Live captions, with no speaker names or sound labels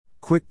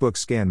QuickBooks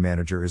Scan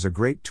Manager is a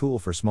great tool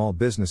for small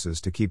businesses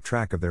to keep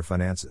track of their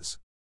finances.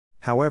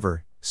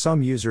 However,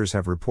 some users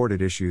have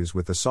reported issues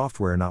with the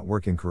software not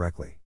working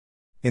correctly.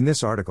 In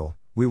this article,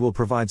 we will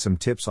provide some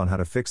tips on how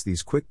to fix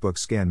these QuickBooks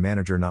Scan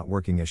Manager not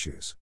working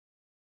issues.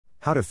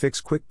 How to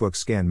fix QuickBooks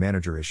Scan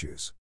Manager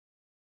issues.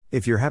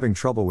 If you're having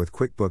trouble with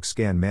QuickBooks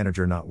Scan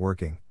Manager not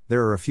working,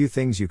 there are a few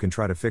things you can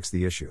try to fix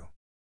the issue.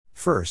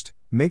 First,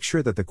 make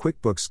sure that the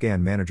QuickBooks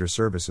Scan Manager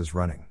service is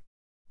running.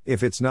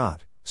 If it's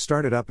not,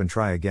 start it up and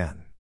try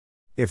again.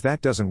 If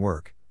that doesn't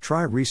work,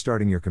 try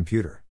restarting your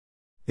computer.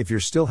 If you're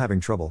still having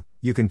trouble,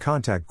 you can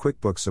contact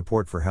QuickBooks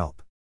support for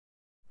help.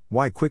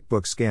 Why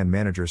QuickBooks Scan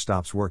Manager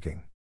stops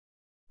working.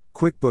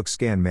 QuickBooks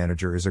Scan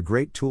Manager is a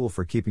great tool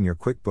for keeping your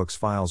QuickBooks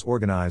files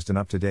organized and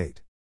up to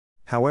date.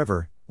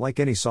 However, like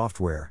any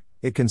software,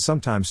 it can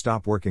sometimes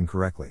stop working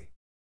correctly.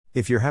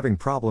 If you're having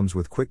problems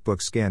with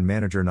QuickBooks Scan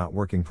Manager not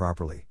working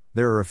properly,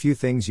 there are a few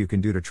things you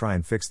can do to try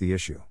and fix the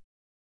issue.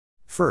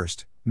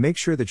 First, make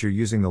sure that you're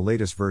using the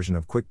latest version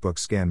of QuickBooks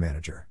Scan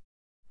Manager.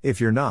 If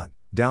you're not,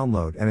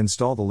 download and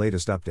install the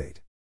latest update.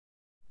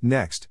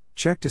 Next,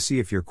 check to see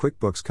if your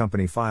QuickBooks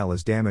company file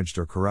is damaged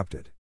or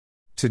corrupted.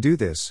 To do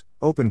this,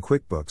 open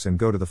QuickBooks and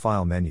go to the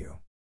File menu.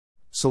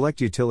 Select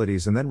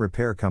Utilities and then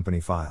Repair Company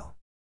File.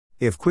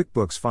 If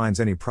QuickBooks finds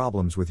any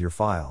problems with your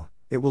file,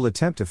 it will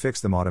attempt to fix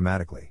them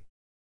automatically.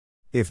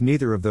 If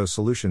neither of those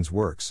solutions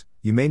works,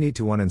 you may need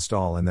to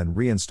uninstall and then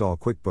reinstall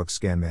QuickBooks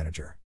Scan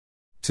Manager.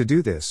 To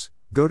do this,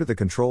 go to the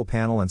Control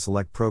Panel and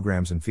select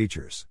Programs and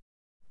Features.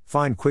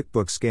 Find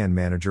QuickBooks Scan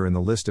Manager in the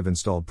list of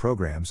installed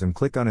programs and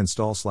click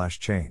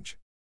Uninstall/Change.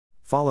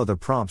 Follow the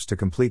prompts to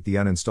complete the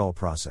uninstall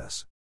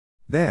process.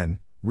 Then,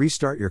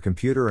 restart your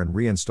computer and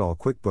reinstall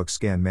QuickBooks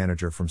Scan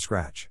Manager from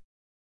scratch.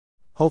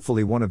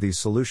 Hopefully one of these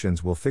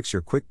solutions will fix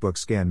your QuickBooks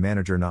Scan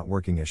Manager not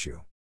working issue.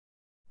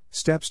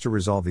 Steps to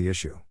resolve the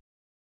issue.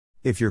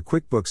 If your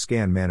QuickBooks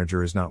Scan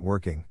Manager is not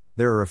working,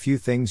 there are a few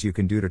things you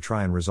can do to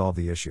try and resolve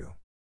the issue.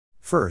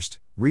 First,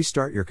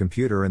 restart your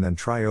computer and then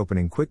try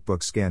opening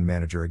QuickBooks Scan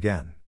Manager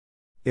again.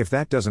 If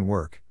that doesn't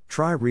work,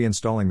 try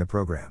reinstalling the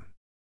program.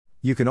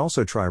 You can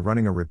also try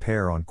running a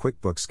repair on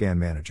QuickBooks Scan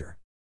Manager.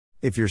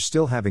 If you're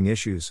still having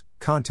issues,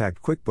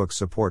 contact QuickBooks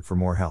support for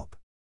more help.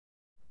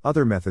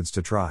 Other methods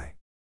to try.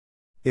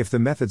 If the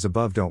methods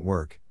above don't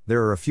work,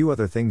 there are a few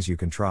other things you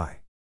can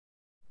try.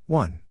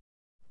 1.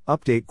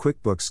 Update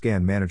QuickBooks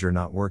Scan Manager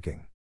not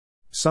working.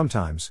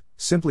 Sometimes,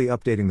 simply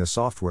updating the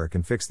software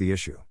can fix the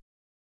issue.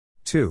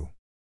 2.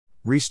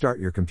 Restart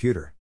your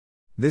computer.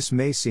 This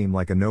may seem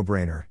like a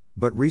no-brainer,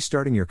 but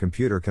restarting your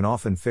computer can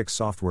often fix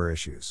software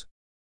issues.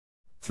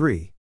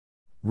 3.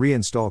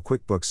 Reinstall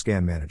QuickBooks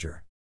Scan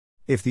Manager.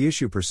 If the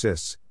issue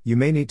persists, you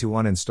may need to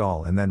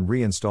uninstall and then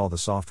reinstall the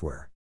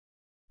software.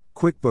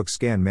 QuickBooks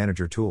Scan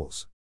Manager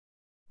Tools.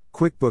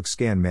 QuickBooks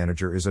Scan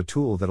Manager is a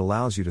tool that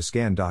allows you to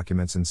scan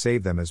documents and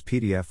save them as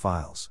PDF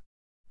files.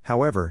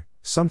 However,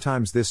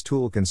 sometimes this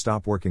tool can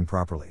stop working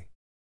properly.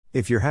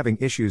 If you're having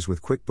issues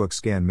with QuickBooks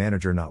Scan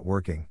Manager not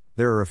working,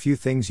 there are a few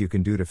things you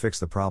can do to fix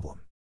the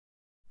problem.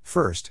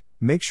 First,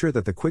 make sure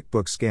that the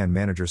QuickBooks Scan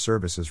Manager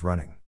service is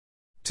running.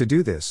 To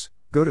do this,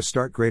 go to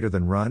Start Greater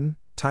Than Run,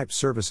 type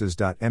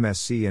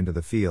services.msc into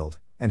the field,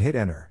 and hit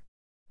Enter.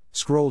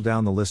 Scroll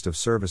down the list of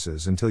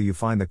services until you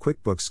find the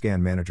QuickBooks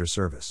Scan Manager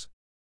service.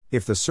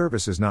 If the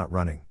service is not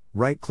running,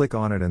 right-click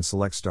on it and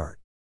select Start.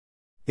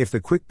 If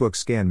the QuickBooks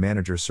Scan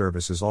Manager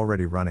service is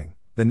already running,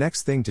 the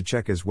next thing to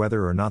check is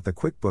whether or not the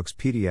QuickBooks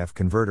PDF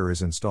Converter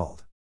is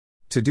installed.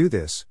 To do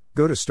this,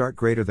 go to Start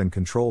Greater Than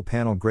Control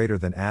Panel Greater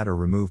Than Add or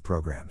Remove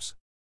Programs.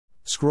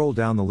 Scroll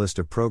down the list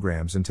of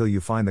programs until you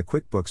find the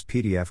QuickBooks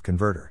PDF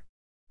Converter.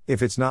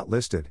 If it's not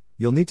listed,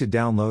 you'll need to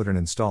download and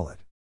install it.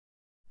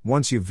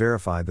 Once you've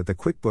verified that the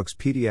QuickBooks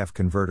PDF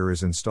Converter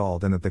is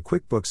installed and that the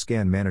QuickBooks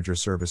Scan Manager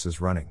service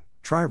is running,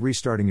 try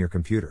restarting your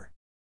computer.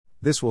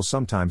 This will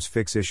sometimes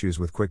fix issues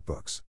with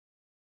QuickBooks.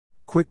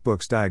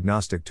 QuickBooks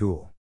Diagnostic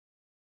Tool.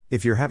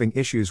 If you're having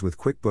issues with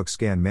QuickBooks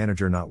Scan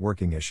Manager not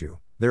working issue,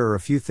 there are a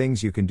few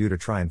things you can do to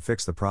try and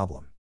fix the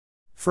problem.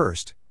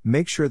 First,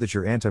 make sure that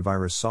your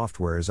antivirus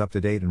software is up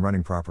to date and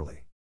running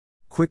properly.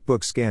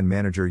 QuickBooks Scan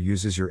Manager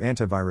uses your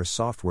antivirus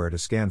software to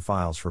scan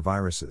files for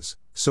viruses,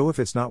 so if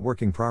it's not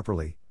working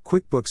properly,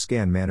 QuickBooks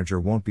Scan Manager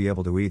won't be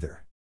able to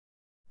either.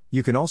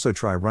 You can also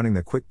try running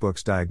the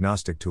QuickBooks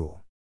Diagnostic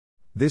Tool.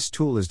 This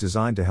tool is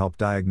designed to help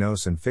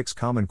diagnose and fix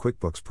common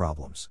QuickBooks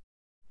problems.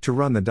 To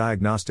run the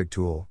Diagnostic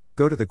Tool,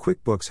 go to the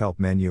QuickBooks Help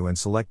menu and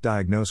select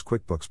Diagnose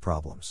QuickBooks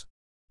Problems.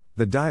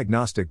 The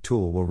Diagnostic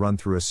Tool will run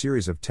through a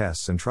series of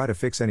tests and try to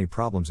fix any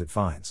problems it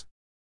finds.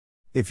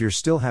 If you're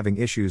still having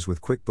issues with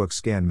QuickBooks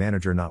Scan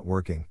Manager not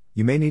working,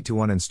 you may need to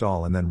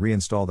uninstall and then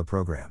reinstall the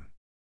program.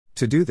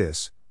 To do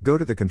this, go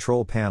to the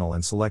Control Panel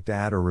and select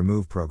Add or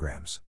Remove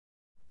Programs.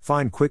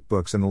 Find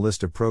QuickBooks in the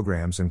list of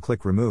programs and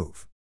click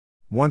Remove.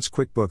 Once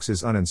QuickBooks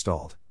is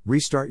uninstalled,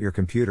 restart your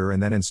computer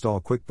and then install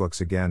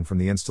QuickBooks again from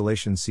the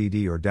installation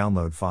CD or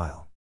download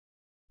file.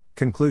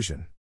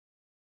 Conclusion.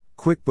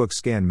 QuickBooks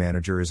Scan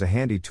Manager is a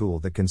handy tool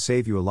that can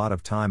save you a lot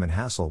of time and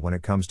hassle when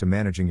it comes to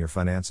managing your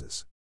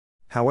finances.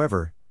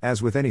 However,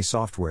 As with any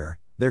software,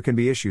 there can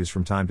be issues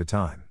from time to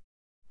time.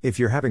 If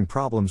you're having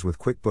problems with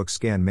QuickBooks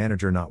Scan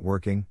Manager not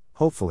working,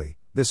 hopefully,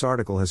 this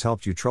article has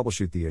helped you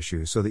troubleshoot the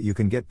issue so that you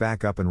can get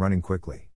back up and running quickly.